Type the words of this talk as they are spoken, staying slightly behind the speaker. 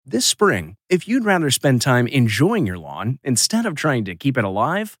This spring, if you'd rather spend time enjoying your lawn instead of trying to keep it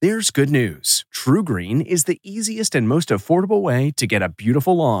alive, there's good news. TruGreen is the easiest and most affordable way to get a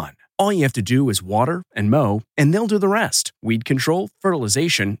beautiful lawn. All you have to do is water and mow, and they'll do the rest. Weed control,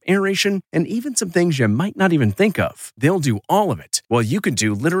 fertilization, aeration, and even some things you might not even think of. They'll do all of it, while you can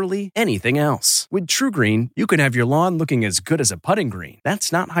do literally anything else. With TruGreen, you can have your lawn looking as good as a putting green.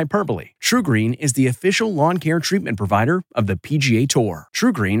 That's not hyperbole. TruGreen is the official lawn care treatment provider of the PGA Tour.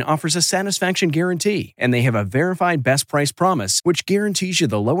 TruGreen offers a satisfaction guarantee, and they have a verified best price promise, which guarantees you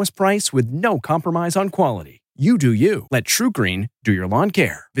the lowest price with no compromise on quality. You do you. Let TruGreen do your lawn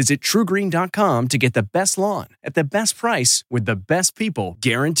care. Visit TruGreen.com to get the best lawn at the best price with the best people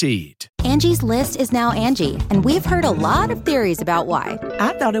guaranteed. Angie's List is now Angie, and we've heard a lot of theories about why.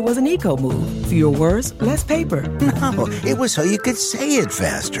 I thought it was an eco move. Fewer words, less paper. No, it was so you could say it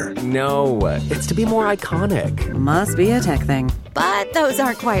faster. No, it's to be more iconic. Must be a tech thing. But those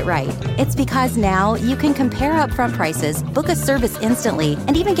aren't quite right. It's because now you can compare upfront prices, book a service instantly,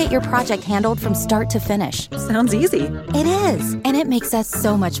 and even get your project handled from start to finish. Sounds easy. It is, and it makes us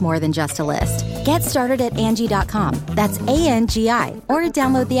so much more than just a list. Get started at Angie.com. That's ANGI, or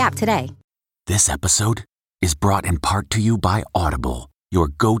download the app today. This episode is brought in part to you by Audible, your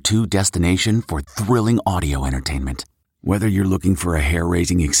go-to destination for thrilling audio entertainment. Whether you're looking for a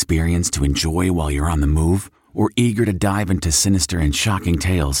hair-raising experience to enjoy while you're on the move, or eager to dive into sinister and shocking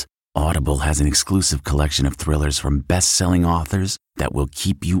tales, Audible has an exclusive collection of thrillers from best-selling authors that will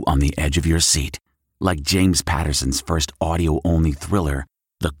keep you on the edge of your seat. Like James Patterson's first audio-only thriller,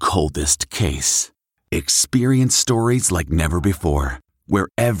 The Coldest Case. Experience stories like never before, where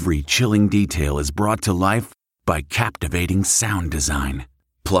every chilling detail is brought to life by captivating sound design.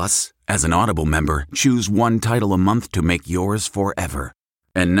 Plus, as an Audible member, choose one title a month to make yours forever.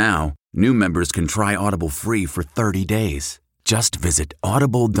 And now, new members can try Audible free for 30 days. Just visit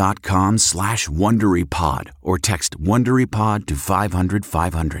audible.com/WonderyPod or text WonderyPod to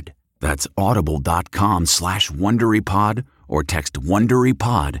 500-500. That's audible.com/WonderyPod or text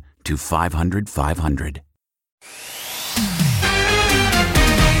WonderyPod to 500-500.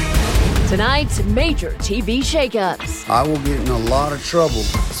 Tonight, major TV shakeups. I will get in a lot of trouble.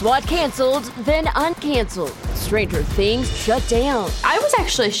 SWAT canceled, then uncanceled. Stranger Things shut down. I was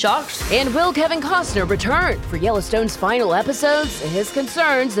actually shocked. And will Kevin Costner return for Yellowstone's final episodes and his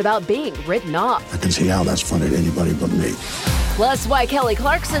concerns about being written off? I can see how that's funny to anybody but me. Plus, why Kelly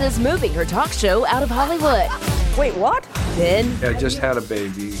Clarkson is moving her talk show out of Hollywood. Wait, what? Then, I just had a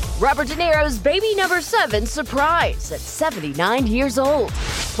baby. Robert De Niro's baby number 7 surprise at 79 years old.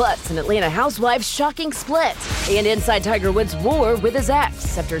 Plus, an Atlanta housewife's shocking split. And inside Tiger Woods' war with his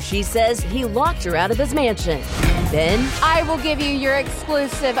ex after she says he locked her out of his mansion. Then, I will give you your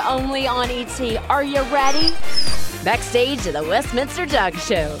exclusive only on ET. Are you ready? backstage at the Westminster Dog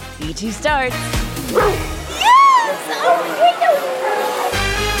Show. ET starts.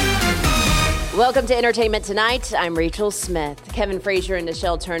 Welcome to Entertainment Tonight. I'm Rachel Smith. Kevin Frazier and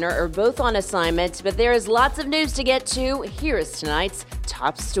Nichelle Turner are both on assignment, but there is lots of news to get to. Here is tonight's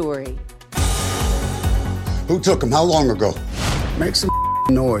top story. Who took him? How long ago? Make some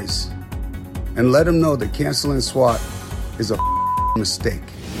noise and let them know that canceling SWAT is a mistake.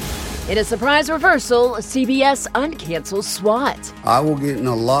 In a surprise reversal, CBS uncancels SWAT. I will get in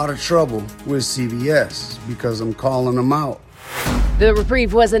a lot of trouble with CBS because I'm calling them out. The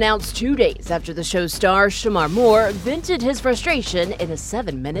reprieve was announced 2 days after the show's star, Shamar Moore, vented his frustration in a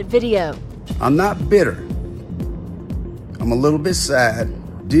 7-minute video. I'm not bitter. I'm a little bit sad.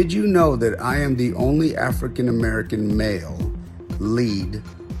 Did you know that I am the only African-American male lead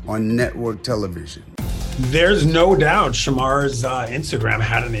on network television? There's no doubt Shamar's Instagram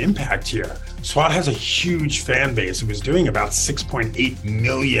had an impact here. SWAT has a huge fan base. It was doing about 6.8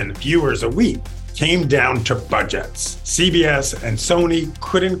 million viewers a week. Came down to budgets. CBS and Sony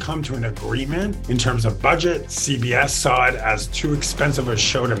couldn't come to an agreement in terms of budget. CBS saw it as too expensive a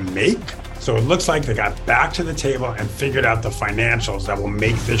show to make. So it looks like they got back to the table and figured out the financials that will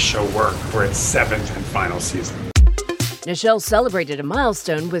make this show work for its 7th and final season. Nichelle celebrated a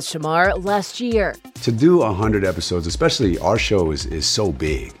milestone with Shamar last year. To do 100 episodes, especially our show is so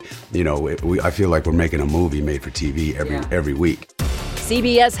big. You know, I feel like we're making a movie made for TV every week.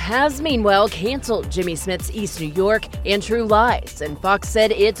 CBS has, meanwhile, canceled Jimmy Smith's East New York and True Lies, and Fox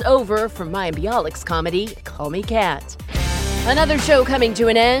said it's over for Mayim Bialik's comedy, Call Me Kat. Another show coming to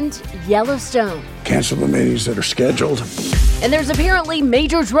an end, Yellowstone. Cancel the meetings that are scheduled. And there's apparently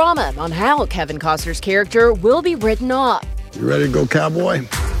major drama on how Kevin Costner's character will be written off. You ready to go, cowboy?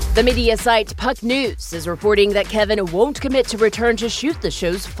 The media site Puck News is reporting that Kevin won't commit to return to shoot the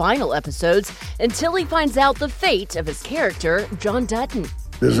show's final episodes until he finds out the fate of his character, John Dutton.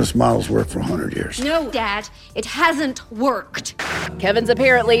 Business models work for 100 years. No, Dad, it hasn't worked. Kevin's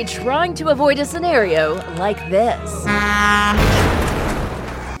apparently trying to avoid a scenario like this.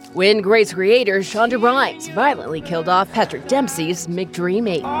 When Grace creator Shonda Rhimes violently killed off Patrick Dempsey's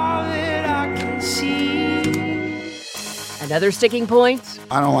McDreamy. Another sticking point?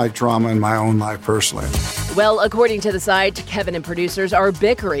 I don't like drama in my own life personally. Well, according to the site, Kevin and producers are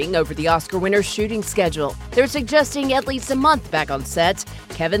bickering over the Oscar winner's shooting schedule. They're suggesting at least a month back on set.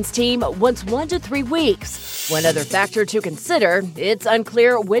 Kevin's team wants 1 to 3 weeks. One other factor to consider, it's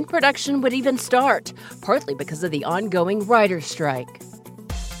unclear when production would even start, partly because of the ongoing writer's strike.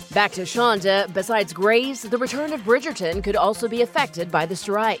 Back to Shonda, besides Grace, the return of Bridgerton could also be affected by the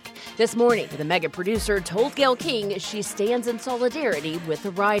strike. This morning, the mega producer told Gayle King she stands in solidarity with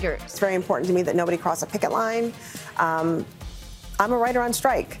the writers. It's very important to me that nobody cross a picket line. I'm a writer on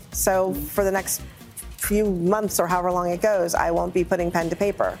strike, so for the next few months or however long it goes, I won't be putting pen to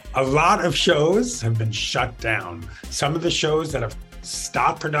paper. A lot of shows have been shut down. Some of the shows that have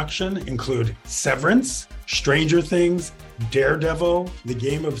stopped production include Severance, Stranger Things, Daredevil, the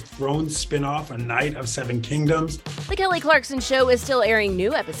Game of Thrones spin-off, A Night of Seven Kingdoms. The Kelly Clarkson Show is still airing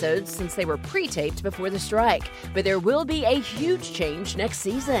new episodes since they were pre-taped before the strike. But there will be a huge change next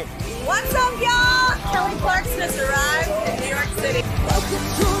season. What's up, y'all? Kelly Clarkson has arrived in New York City. Welcome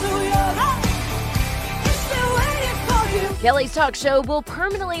to New York. It's been waiting for you. Kelly's talk show will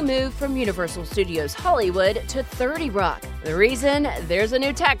permanently move from Universal Studios Hollywood to 30 Rock. The reason? There's a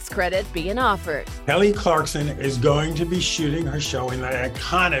new tax credit being offered. Kelly Clarkson is going to be shooting her show in the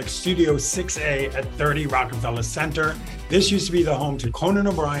iconic Studio 6A at 30 Rockefeller Center. This used to be the home to Conan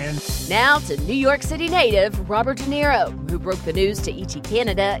O'Brien. Now to New York City native Robert De Niro, who broke the news to ET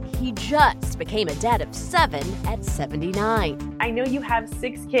Canada he just became a dad of 7 at 79. I know you have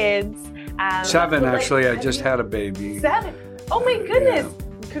 6 kids. 7, actually. I just had a baby. 7? Oh my goodness. Yeah.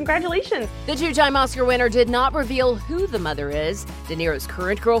 Congratulations. The 2-time Oscar winner did not reveal who the mother is. De Niro's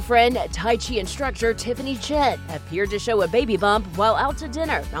current girlfriend, Tai Chi instructor Tiffany Chen, appeared to show a baby bump while out to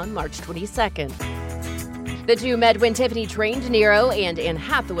dinner on March 22nd. The two met when Tiffany trained De Niro and Anne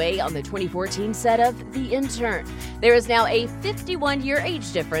Hathaway on the 2014 set of The Intern. There is now a 51-year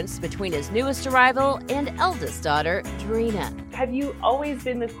age difference between his newest arrival and eldest daughter, Drina. Have you always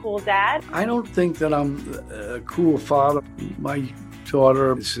been the cool dad? I don't think that I'm a cool father. My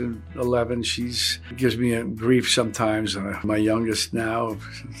daughter is 11. She gives me grief sometimes. My youngest now,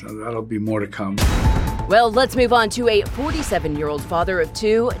 so that'll be more to come. Well, let's move on to a 47-year-old father of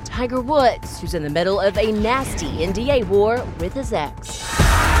 2, Tiger Woods, who's in the middle of a nasty NDA war with his ex.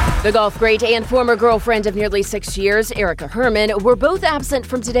 The golf great and former girlfriend of nearly 6 years, Erica Herman, were both absent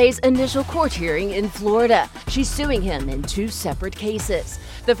from today's initial court hearing in Florida. She's suing him in 2 separate cases.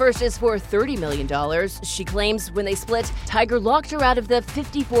 The first is for $30 million. She claims when they split, Tiger locked her out of the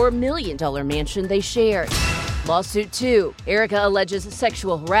 $54 million mansion they shared. Lawsuit 2. Erica alleges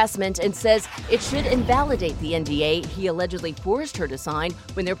sexual harassment and says it should invalidate the NDA he allegedly forced her to sign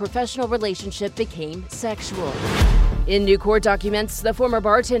when their professional relationship became sexual. In new court documents, the former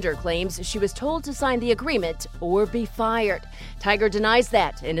bartender claims she was told to sign the agreement or be fired. Tiger denies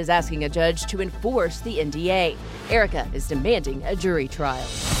that and is asking a judge to enforce the NDA. Erica is demanding a jury trial.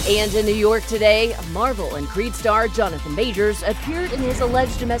 And in New York today, Marvel and Creed star Jonathan Majors appeared in his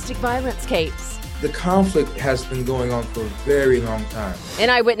alleged domestic violence case. The conflict has been going on for a very long time. An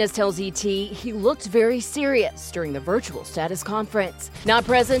eyewitness tells ET he looked very serious during the virtual status conference. Not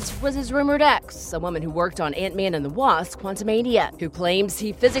present was his rumored ex, a woman who worked on Ant-Man and the Wasp: Quantumania, who claims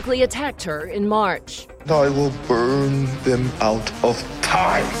he physically attacked her in March. I will burn them out of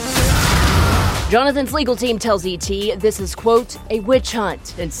time. Jonathan's legal team tells ET this is, quote, a witch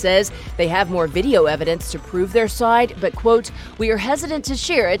hunt, and says they have more video evidence to prove their side, but, quote, we are hesitant to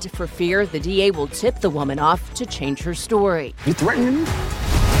share it for fear the DA will tip the woman off to change her story. You threatening me?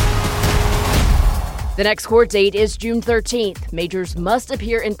 The next court date is June 13th. Majors must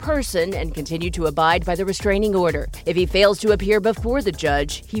appear in person and continue to abide by the restraining order. If he fails to appear before the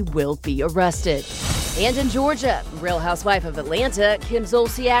judge, he will be arrested. And in Georgia, Real Housewife of Atlanta, Kim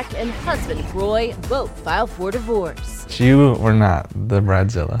Zolciak, and husband Roy both filed for divorce. You were not the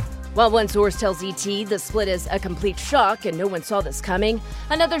bridezilla. While one source tells ET the split is a complete shock and no one saw this coming,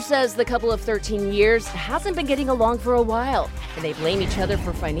 another says the couple of 13 years hasn't been getting along for a while, and they blame each other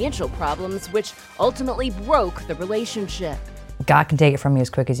for financial problems, which ultimately broke the relationship. God can take it from you as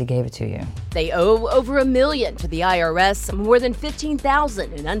quick as he gave it to you. They owe over $1 million to the IRS, more than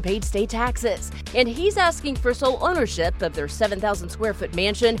 $15,000 in unpaid state taxes. And he's asking for sole ownership of their 7,000 square foot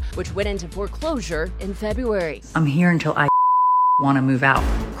mansion, which went into foreclosure in February. I'm here until I want to move out.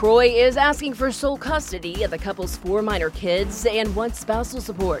 Croy is asking for sole custody of the couple's 4 minor kids and wants spousal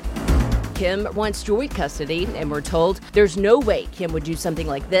support. Kim wants joint custody, and we're told there's no way Kim would do something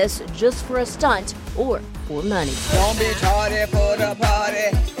like this just for a stunt or for money. Don't be tardy for the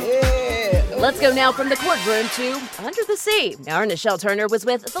party. Yeah. Let's go now from the courtroom to under the sea. Our Nichelle Turner was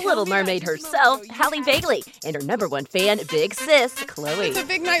with the Little Mermaid herself, Halle Bailey, and her #1 fan, big sis, Chloe. It's a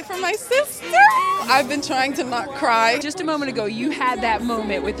big night for my sister. I've been trying to not cry. Just a moment ago, you had that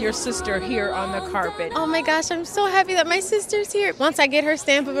moment with your sister here on the carpet. Oh my gosh, I'm so happy that my sister's here. Once I get her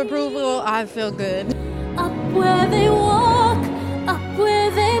stamp of approval, I feel good. Up where they walk, up where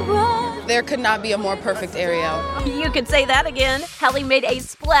they run. There could not be a more perfect Ariel. You could say that again. Halle made a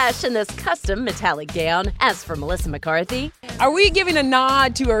splash in this custom metallic gown. As for Melissa McCarthy, Are we giving a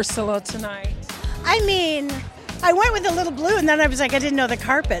nod to Ursula tonight? I mean, I went with a little blue, and then I was like, I didn't know the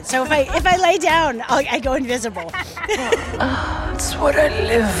carpet. So if I lay down, I go invisible. That's what I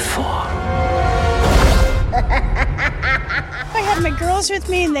live for. I had my girls with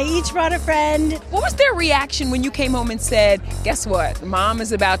me, and they each brought a friend. What was their reaction when you came home and said, guess what? Mom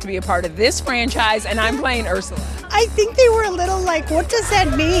is about to be a part of this franchise, and I'm playing Ursula? I think they were a little like, what does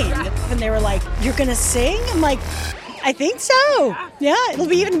that mean? And they were like, you're going to sing? I'm like, I think so. Yeah, it'll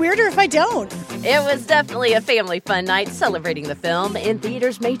be even weirder if I don't. it was definitely a family fun night celebrating the film in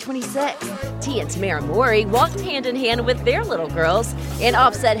theaters May 26th. T and Tamara Mori walked hand in hand with their little girls, and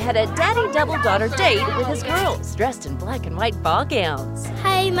Offset had a daddy double-daughter date with his girls, dressed in black and white ball gowns.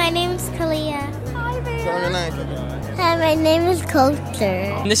 Hi, my name's Kalia. Hi there. Hi, my name is Coulter.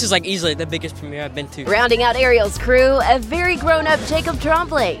 And this is like easily the biggest premiere I've been to. Rounding out Ariel's crew, a very grown-up Jacob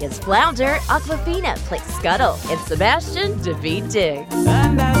Tremblay is Flounder, Aquafina plays Scuttle, and Sebastian David Diggs.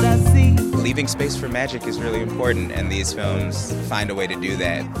 Leaving space for magic is really important, and these films find a way to do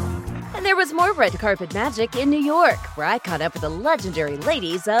that. And there was more red carpet magic in New York, where I caught up with the legendary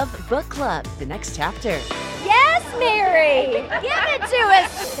ladies of Book Club, the next chapter. Yes, Mary! Give it to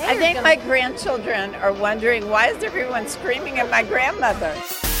us! I think my grandchildren are wondering, why is everyone screaming at my grandmother?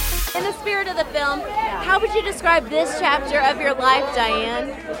 In the spirit of the film, how would you describe this chapter of your life,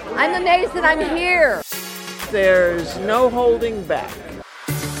 Diane? I'm amazed that I'm here. There's no holding back.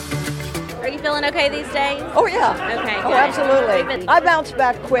 Are you feeling okay these days? Oh, yeah. Okay, Oh, good. absolutely. I bounce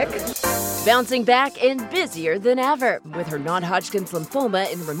back quick. Bouncing back and busier than ever. With her non-Hodgkin's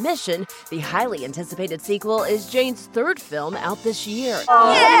lymphoma in remission, the highly anticipated sequel is Jane's third film out this year.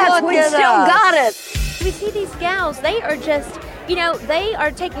 Yes, we still got it. We see these gals, they are just, they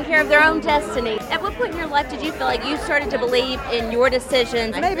are taking care of their own destiny. At what point in your life did you feel like you started to believe in your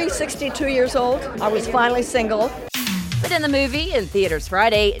decisions? Maybe 62 years old. I was finally single. But in the movie, in theaters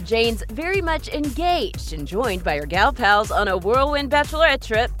Friday, Jane's very much engaged and joined by her gal pals on a whirlwind bachelorette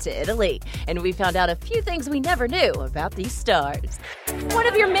trip to Italy. And we found out a few things we never knew about these stars. One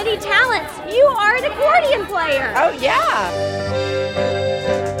of your many talents, you are an accordion player. Oh, yeah.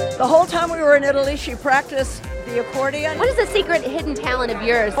 The whole time we were in Italy, she practiced the accordion. What is a secret hidden talent of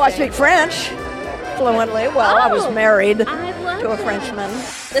yours? Oh, I speak French fluently. Well, I was married to a Frenchman.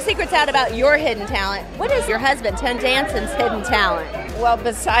 The secret's out about your hidden talent. What is your husband, Tim Danson's hidden talent? Well,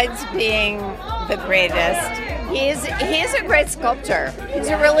 besides being the greatest, he's a great sculptor. He's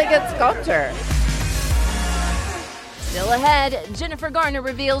a really good sculptor. Still ahead, Jennifer Garner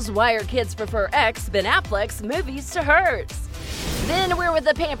reveals why her kids prefer Ben Affleck's movies to hers. Then we're with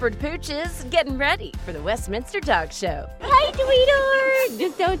the pampered pooches, getting ready for the Westminster Dog Show. Hi, Tweedler!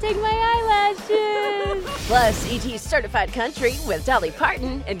 Just don't take my eyelashes. Plus, E.T.'s Certified Country with Dolly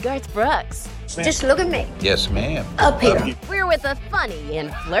Parton and Garth Brooks. Just look at me. Yes, ma'am. Up here. We're with a funny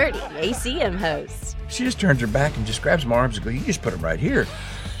and flirty ACM host. She just turns her back and just grabs my arms and goes, "You just put them right here."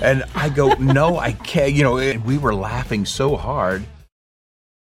 And I go, "No, I can't." We were laughing so hard.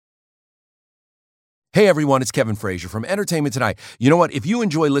 Hey everyone, it's Kevin Frazier from Entertainment Tonight. You know what? If you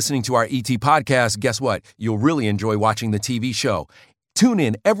enjoy listening to our ET podcast, guess what? You'll really enjoy watching the TV show. Tune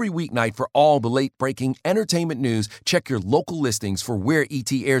in every weeknight for all the late-breaking entertainment news. Check your local listings for where ET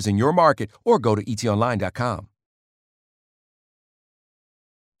airs in your market or go to etonline.com.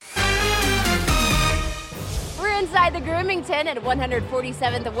 Inside the grooming tent at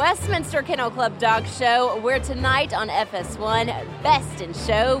 147th Westminster Kennel Club Dog Show, where tonight on FS1, Best in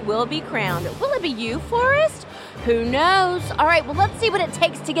Show will be crowned. Will it be you, Forrest? Who knows? All right, well, let's see what it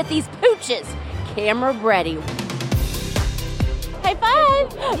takes to get these pooches camera ready. High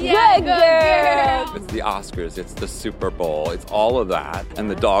five! Yeah, good girl. It's the Oscars, it's the Super Bowl, it's all of that. And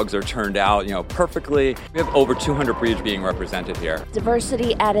the dogs are turned out, perfectly. We have over 200 breeds being represented here.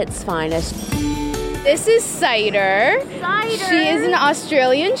 Diversity at its finest. This is Cider. Cider. She is an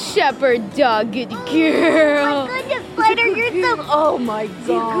Australian Shepherd dog. Good girl. Oh my goodness, Spider, you're so... Oh my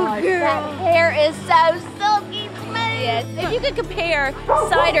God, that hair is so silky smooth. Yes, if you could compare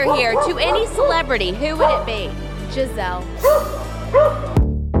Cider here to any celebrity, who would it be? Giselle.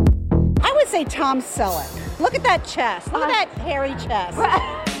 I would say Tom Selleck. Look at that chest. Look at that hairy chest.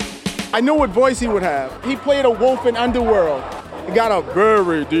 I know what voice he would have. He played a wolf in Underworld. He got a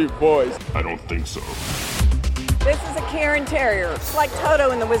very deep voice. I don't think so. This is a Karen Terrier. It's like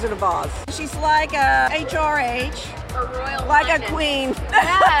Toto in The Wizard of Oz. She's like a HRH. A royal like highness. a queen.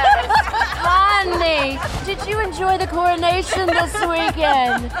 Yes. Honey, did you enjoy the coronation this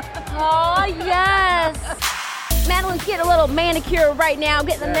weekend? Oh, yes. Madeline's getting a little manicure right now,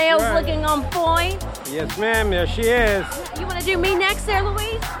 getting the nails looking on point. Yes, ma'am. There she is. You want to do me next there,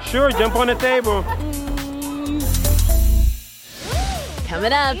 Louise? Sure, jump on the table.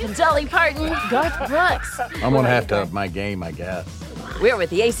 Coming up, Dolly Parton, Garth Brooks. I'm going to have to up my game, I guess. We're with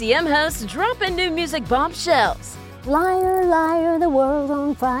the ACM host, dropping new music bombshells. Liar, liar, the world's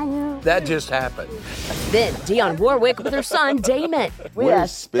on fire. That just happened. Then Dionne Warwick with her son Damon. We're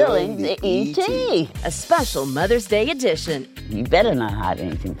spilling the ET. A special Mother's Day edition. You better not hide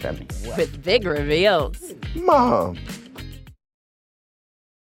anything from me. With big reveals. Mom.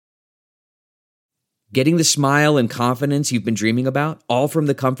 Getting the smile and confidence you've been dreaming about, all from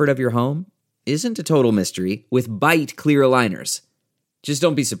the comfort of your home, isn't a total mystery with Byte clear aligners. Just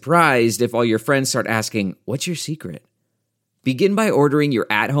don't be surprised if all your friends start asking, what's your secret? Begin by ordering your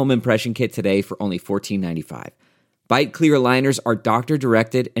at-home impression kit today for only $14.95. Byte clear aligners are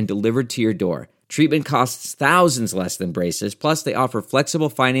doctor-directed and delivered to your door. Treatment costs thousands less than braces, plus they offer flexible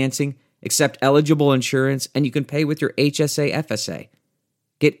financing, accept eligible insurance, and you can pay with your HSA FSA.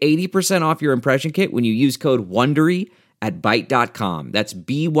 Get 80% off your impression kit when you use code WONDERY at Byte.com. That's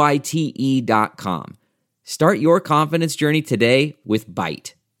BYTE.com. Start your confidence journey today with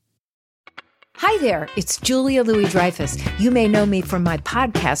Byte. Hi there, it's Julia Louis-Dreyfus. You may know me from my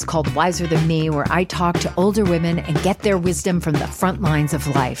podcast called Wiser Than Me, where I talk to older women and get their wisdom from the front lines of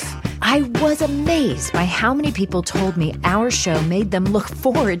life. I was amazed by how many people told me our show made them look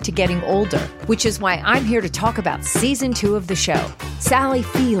forward to getting older, which is why I'm here to talk about season 2 of the show. Sally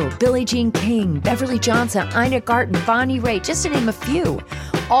Field, Billie Jean King, Beverly Johnson, Ina Garten, Bonnie Raitt, just to name a few.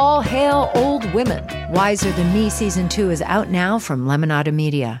 All hail old women. Wiser Than Me season 2 is out now from Lemonada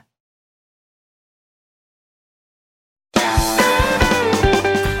Media.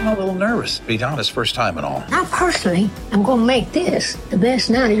 I'm a little nervous, to be honest, first time and all. I personally am going to make this the best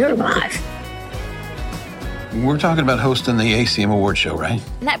night of your life. We're talking about hosting the ACM Award show, right?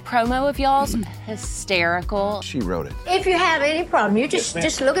 And that promo of y'all's, hysterical. She wrote it. If you have any problem, you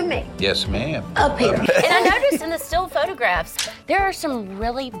just look at me. Yes, ma'am. Up here. And I noticed in the still photographs, there are some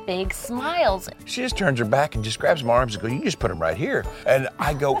really big smiles. She just turns her back and just grabs my arms and goes, you just put them right here. And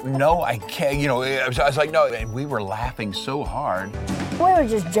I go, no, I can't. You know, I was like, no. And we were laughing so hard. We were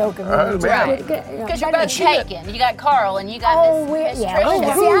just joking. Right. Because you're both taken. You got Carl and you got Miss See,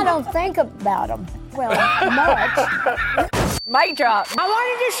 Tricia. I don't think about them. Well, much. Mic drop. I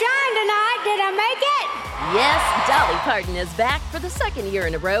wanted to shine tonight. Did I make it? Yes, Dolly Parton is back for the second year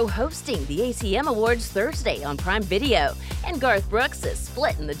in a row hosting the ACM Awards Thursday on Prime Video. And Garth Brooks is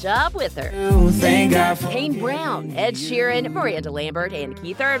splitting the job with her. Kane Brown, Ed Sheeran, Miranda Lambert, and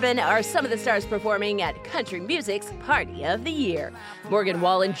Keith Urban are some of the stars performing at country music's Party of the Year. Morgan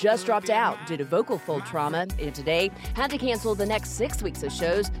Wallen just dropped out due to vocal fold trauma and today had to cancel the next 6 weeks of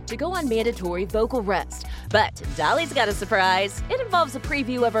shows to go on mandatory vocal rest. But Dolly's got a surprise. It involves a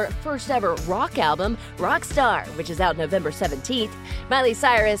preview of her first ever rock album, Rockstar, which is out November 17th. Miley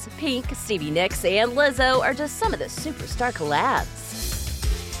Cyrus, Pink, Stevie Nicks, and Lizzo are just some of the superstar collabs.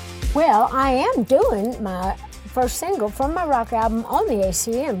 Well, I am doing my first single from my rock album on the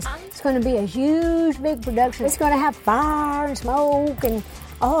ACMs. It's going to be a huge, big production. It's going to have fire and smoke and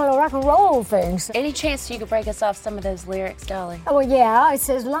all the rock and roll things. Any chance you could break us off some of those lyrics, Dolly? Oh, well, yeah. It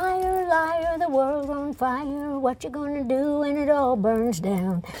says, liar, liar, the world's on fire. What you gonna do when it all burns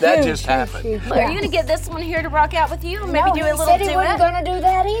down? That just happened. Are you going to get this one here to rock out with you? Maybe do a little duet? duet? He wasn't going to do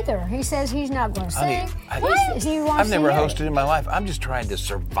that either. He says he's not going to sing. I've never hosted in my life. I'm just trying to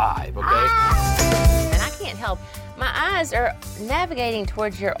survive, okay? And I can't help. My eyes are navigating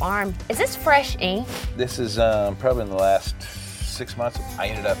towards your arm. Is this fresh ink? This is probably in the last 6 months. I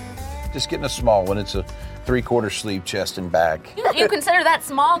ended up just getting a small one. It's a 3/4 sleeve, chest and back. You consider that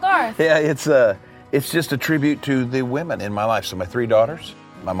small, Garth? Yeah, it's just a tribute to the women in my life. So my 3 daughters,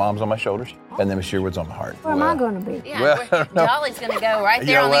 my mom's on my shoulders, and then Miss Sherwood's on my heart. Where am I going to be? Yeah, Dolly's going to go right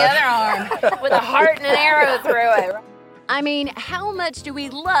there on the other arm with a heart and an arrow through it. I mean, how much do we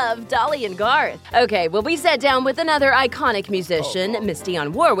love Dolly and Garth? Okay, well, we sat down with another iconic musician, Miss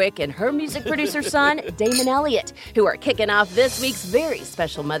Dionne Warwick, and her music producer son, Damon Elliott, who are kicking off this week's very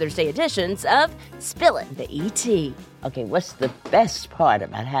special Mother's Day editions of Spillin' the ET. Okay, what's the best part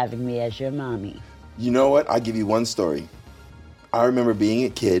about having me as your mommy? You know what? I'll give you one story. I remember being a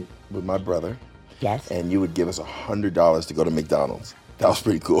kid with my brother. Yes. And you would give us $100 to go to McDonald's. That was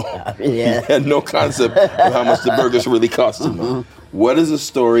pretty cool. Yeah. You had no concept of how much the burgers really costed. What is a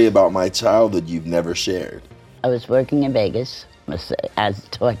story about my childhood you've never shared? I was working in Vegas. I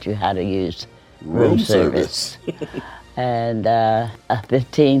taught you how to use room service. And a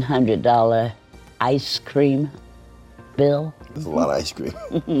 $1,500 ice cream bill. There's a lot of ice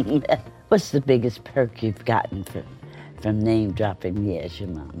cream. What's the biggest perk you've gotten from name dropping me as your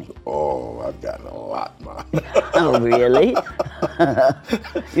mommy? Oh, I've gotten a lot, Mom. Oh, really?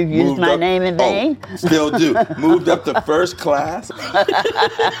 You've used my name in vain? Oh, still do. Moved up to first class.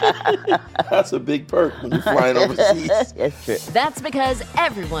 That's a big perk when you're flying overseas. That's true. That's because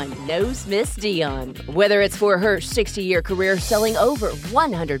everyone knows Miss Dionne. Whether it's for her 60-year career selling over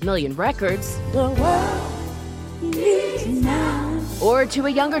 100 million records, The world needs you now. or to a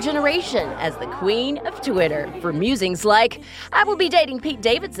younger generation as the queen of Twitter for musings like, I will be dating Pete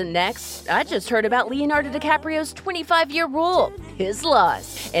Davidson next. I just heard about Leonardo DiCaprio's 25-year rule. His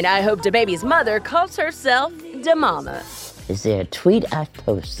loss. And I hope DaBaby's mother calls herself DaMama. Is there a tweet I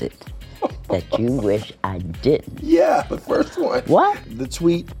posted that you wish I didn't? Yeah, the first one. What? The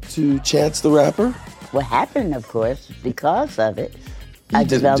tweet to Chance the Rapper. What happened, of course, because of it. You I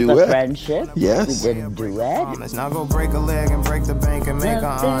did a developed a duet. friendship. Yes. We did a duet. Now go break a leg and break the bank and make her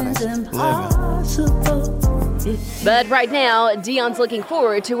honest living. But right now, Dionne's looking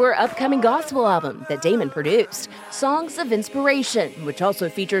forward to her upcoming gospel album that Damon produced, Songs of Inspiration, which also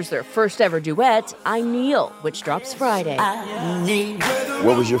features their first ever duet, I Kneel, which drops Friday.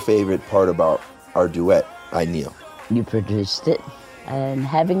 What was your favorite part about our duet, I Kneel? You produced it, and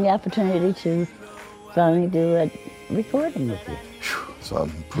having the opportunity to finally do a recording with you. So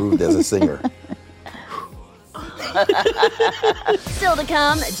I'm improved as a singer. Still to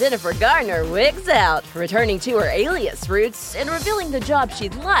come, Jennifer Garner wigs out, returning to her Alias roots and revealing the job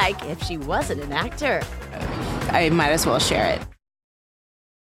she'd like if she wasn't an actor. I might as well share it.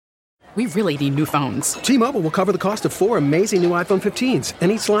 We really need new phones. T-Mobile will cover the cost of 4 amazing new iPhone 15s, and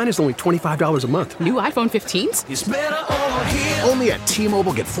each line is only $25 a month. New iPhone 15s? It's better over here. Only at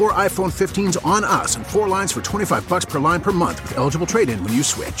T-Mobile, get 4 iPhone 15s on us and 4 lines for $25 per line per month with eligible trade-in when you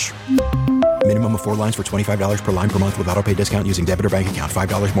switch. Minimum of 4 lines for $25 per line per month with autopay discount using debit or bank account.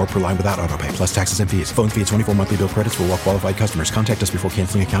 $5 more per line without autopay, plus taxes and fees. Phone fee at 24 monthly bill credits for well-qualified customers. Contact us before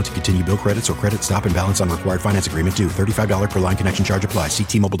canceling account to continue bill credits or credit stop and balance on required finance agreement due. $35 per line connection charge applies. See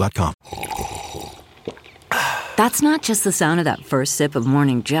T-Mobile.com. That's not just the sound of that first sip of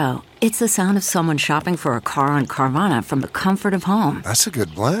Morning Joe. It's the sound of someone shopping for a car on Carvana from the comfort of home. That's a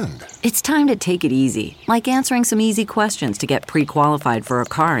good blend. It's time to take it easy, like answering some easy questions to get pre-qualified for a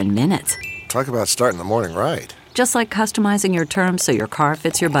car in minutes. Talk about starting the morning right. Just like customizing your terms so your car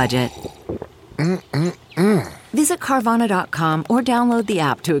fits your budget. Visit Carvana.com or download the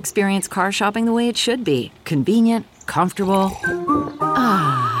app to experience car shopping the way it should be. Convenient, comfortable.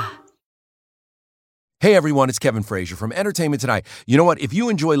 Ah. Hey everyone, it's Kevin Frazier from Entertainment Tonight. You know what? If you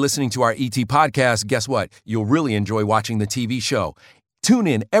enjoy listening to our ET podcast, guess what? You'll really enjoy watching the TV show. Tune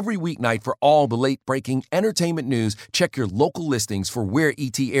in every weeknight for all the late-breaking entertainment news. Check your local listings for where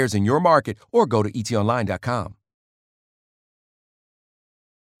ET airs in your market or go to etonline.com.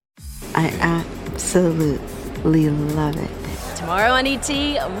 I absolutely love it. Tomorrow on ET,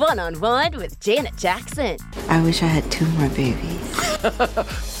 one-on-one with Janet Jackson. I wish I had 2 more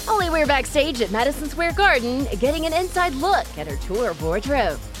babies. Only we're backstage at Madison Square Garden getting an inside look at her tour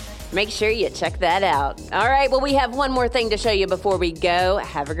wardrobe. Make sure you check that out. All right, well, we have one more thing to show you before we go.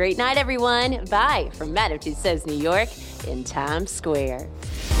 Have a great night, everyone. Bye from Madame Tussauds, New York, in Times Square.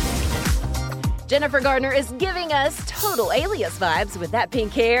 Jennifer Garner is giving us total Alias vibes with that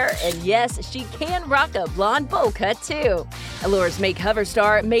pink hair. And yes, she can rock a blonde bowl cut, too. Allure's Make cover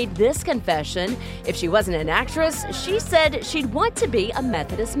star made this confession. If she wasn't an actress, she said she'd want to be a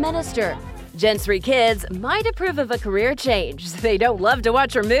Methodist minister. Jen's 3 kids might approve of a career change. They don't love to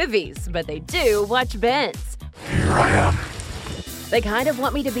watch her movies, but they do watch Ben's. Here I am. They kind of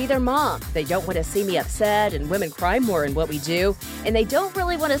want me to be their mom. They don't want to see me upset, and women cry more in what we do. And they don't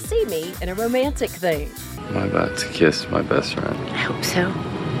really want to see me in a romantic thing. I'm about to kiss my best friend. I hope so.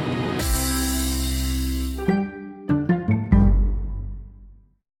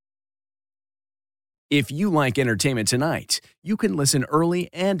 If you like Entertainment Tonight, you can listen early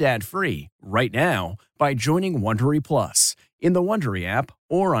and ad-free right now by joining Wondery Plus in the Wondery app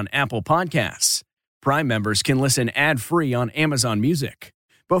or on Apple Podcasts. Prime members can listen ad-free on Amazon Music.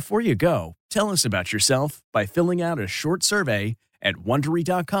 Before you go, tell us about yourself by filling out a short survey at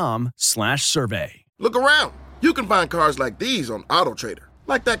Wondery.com/survey. Look around. You can find cars like these on AutoTrader,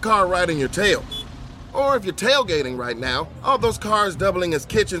 like that car riding your tail. Or if you're tailgating right now, all those cars doubling as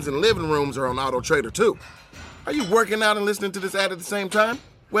kitchens and living rooms are on AutoTrader too. Are you working out and listening to this ad at the same time?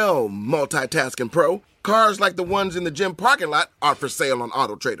 Well, multitasking pro, cars like the ones in the gym parking lot are for sale on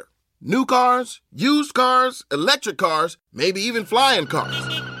AutoTrader. New cars, used cars, electric cars, maybe even flying cars.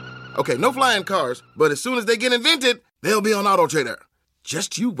 Okay, no flying cars, but as soon as they get invented, they'll be on AutoTrader.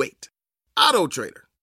 Just you wait. AutoTrader.